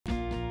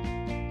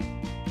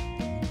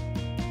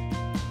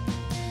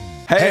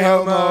Hey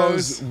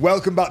Homos!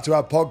 Welcome back to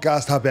our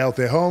podcast, Happy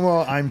Healthy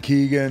Homo. I'm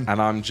Keegan.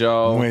 And I'm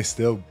Joel. And we're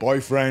still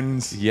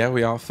boyfriends. Yeah,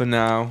 we are for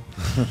now.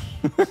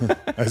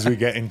 As we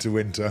get into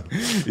winter.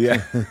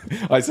 Yeah.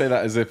 I say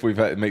that as if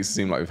it makes it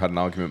seem like we've had an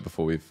argument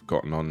before we've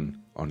gotten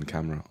on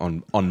camera,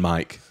 on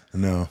mic.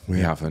 No,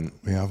 we haven't.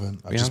 We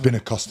haven't. I've just been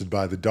accosted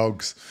by the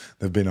dogs.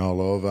 They've been all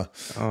over.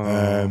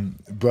 Oh.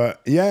 But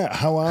yeah,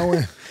 how are we?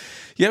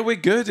 Yeah, we're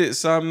good.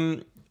 It's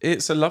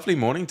a lovely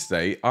morning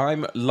today.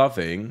 I'm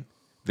loving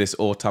this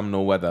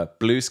autumnal weather.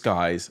 Blue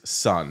skies,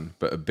 sun,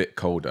 but a bit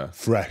colder.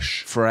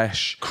 Fresh.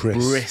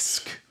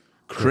 Crisp.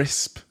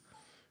 Crisp.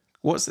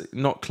 What's it?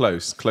 Not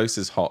close. Close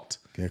is hot.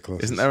 Yeah,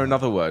 close. Isn't there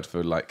another word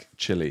for like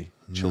chilly?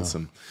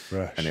 Chilsome.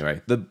 Fresh.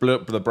 Anyway, the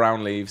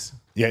brown leaves.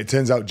 Yeah, it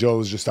turns out Joel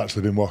has just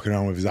actually been walking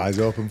around with his eyes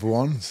open for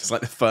once. It's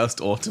like the first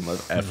autumn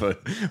I've ever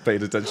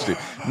paid attention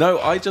to. No,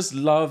 I just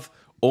love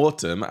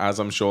autumn, as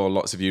I'm sure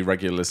lots of you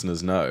regular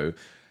listeners know.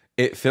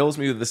 It fills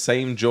me with the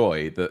same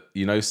joy that,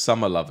 you know,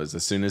 summer lovers,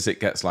 as soon as it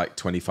gets like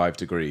 25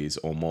 degrees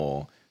or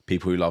more,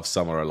 people who love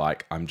summer are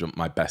like, I'm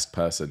my best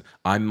person.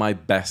 I'm my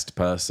best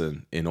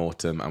person in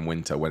autumn and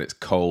winter when it's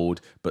cold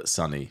but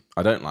sunny.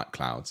 I don't like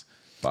clouds,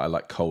 but I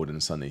like cold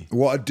and sunny.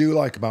 What I do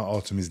like about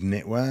autumn is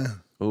knitwear.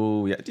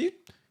 Oh, yeah.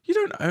 You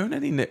don't own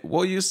any knit?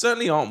 Well, you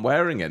certainly aren't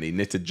wearing any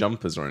knitted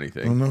jumpers or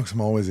anything. Well, no, because I'm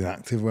always in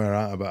active wear,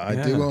 aren't I? But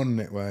I do own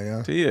knitwear,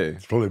 yeah. Do you?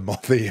 It's probably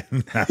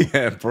moth-eaten now.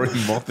 Yeah,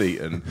 probably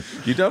moth-eaten.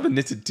 You don't have a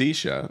knitted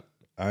T-shirt?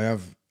 I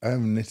have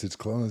knitted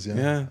clothes,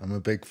 yeah. I'm a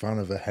big fan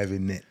of a heavy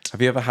knit.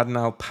 Have you ever had an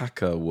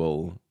alpaca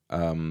wool?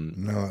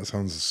 No, that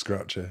sounds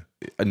scratchy.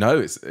 No,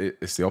 it's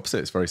the opposite.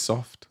 It's very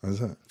soft. Is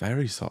it?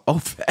 Very soft. Oh,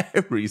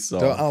 very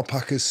soft. Don't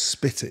alpacas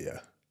spit at you?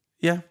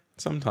 Yeah,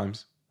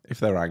 sometimes, if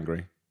they're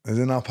angry. Is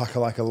an alpaca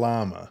like a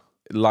llama?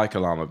 Like a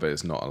llama, but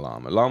it's not a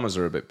llama. Llamas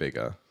are a bit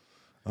bigger.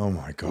 Oh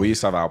my God. We used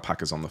to have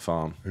alpacas on the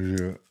farm.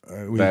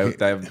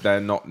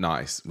 They're not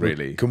nice,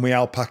 really. Can we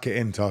alpaca it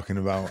in talking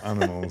about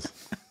animals?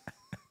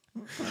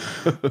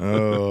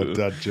 Oh,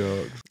 dad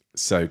jokes.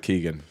 So,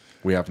 Keegan,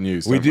 we have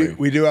news, We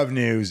do have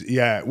news,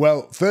 yeah.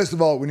 Well, first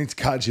of all, we need to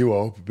catch you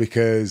up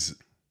because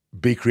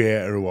Be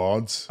Creator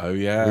Awards. Oh,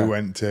 yeah. We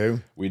went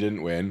to. We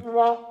didn't win.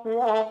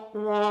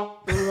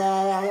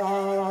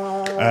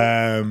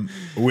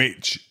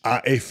 Which,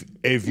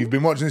 if you've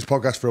been watching this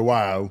podcast for a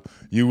while,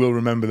 you will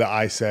remember that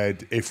I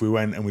said if we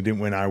went and we didn't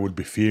win, I would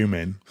be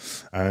fuming.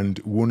 And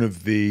one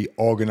of the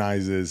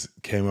organisers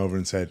came over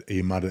and said, "Are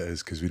you mad at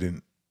us because you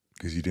didn't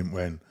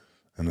win?"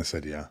 And I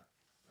said, "Yeah,"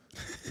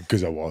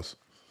 because I was.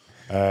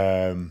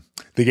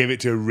 They gave it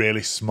to a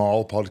really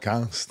small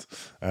podcast.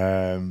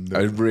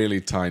 A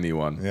really tiny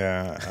one.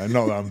 Yeah,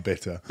 not that I'm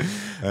bitter.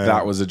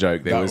 That was a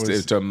joke. It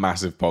was to a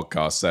massive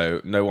podcast,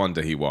 so no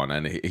wonder he won.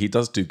 And he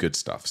does do good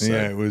stuff. So.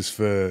 Yeah, it was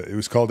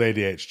called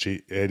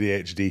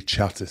ADHD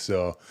Chatter.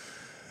 So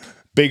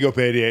big up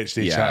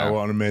ADHD Chatter.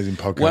 What an amazing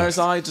podcast. Whereas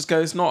I just go,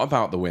 it's not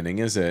about the winning,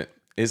 is it?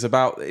 It's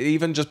about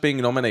even just being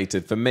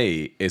nominated for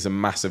me is a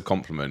massive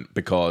compliment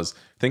because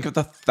think of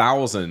the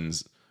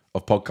thousands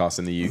of podcasts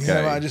in the UK.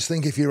 Yeah, but I just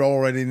think if you're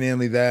already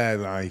nearly there,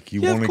 like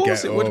you want to get over. Of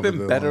course, it would have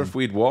been better if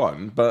we'd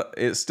won, but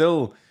it's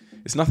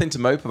nothing to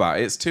mope about.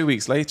 It's 2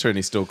 weeks later, and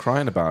he's still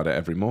crying about it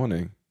every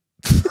morning.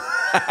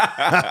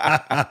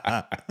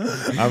 I'm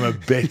a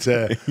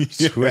bitter,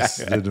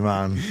 twisted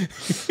man.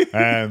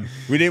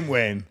 We didn't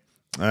win.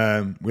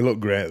 We look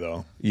great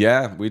though.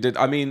 Yeah, we did.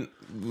 I mean,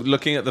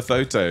 looking at the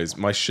photos,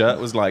 my shirt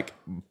was like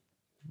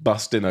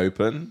busting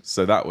open,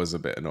 so that was a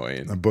bit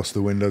annoying. And bust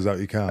the windows out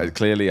your car.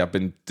 Clearly, I've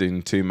been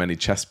doing too many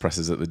chest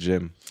presses at the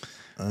gym.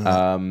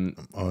 Not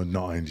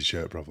ironed your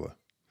shirt properly.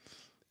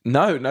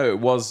 No, it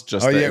was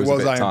just. Oh yeah, it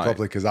was ironed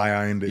properly because I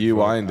ironed it.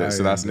 You ironed it,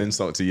 so that's an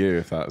insult to you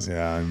if that's.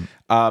 Yeah.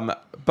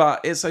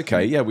 But it's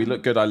okay. Yeah, we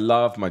look good. I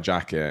love my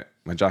jacket.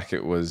 My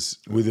jacket was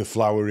with a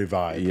flowery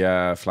vibe.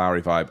 Yeah,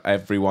 flowery vibe.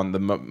 Everyone, the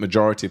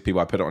majority of people,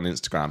 I put it on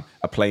Instagram,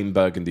 a plain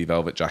burgundy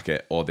velvet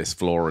jacket or this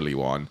florally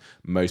one.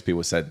 Most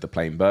people said the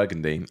plain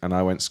burgundy, and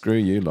I went, screw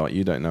you lot,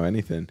 you don't know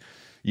anything.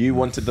 You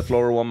wanted the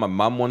floral one. My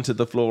mum wanted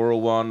the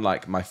floral one.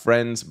 Like my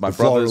friends, my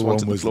brothers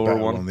wanted the floral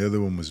one. The other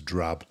one was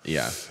drab.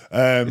 Yeah.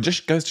 It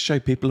just goes to show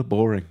people are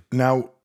boring. Now,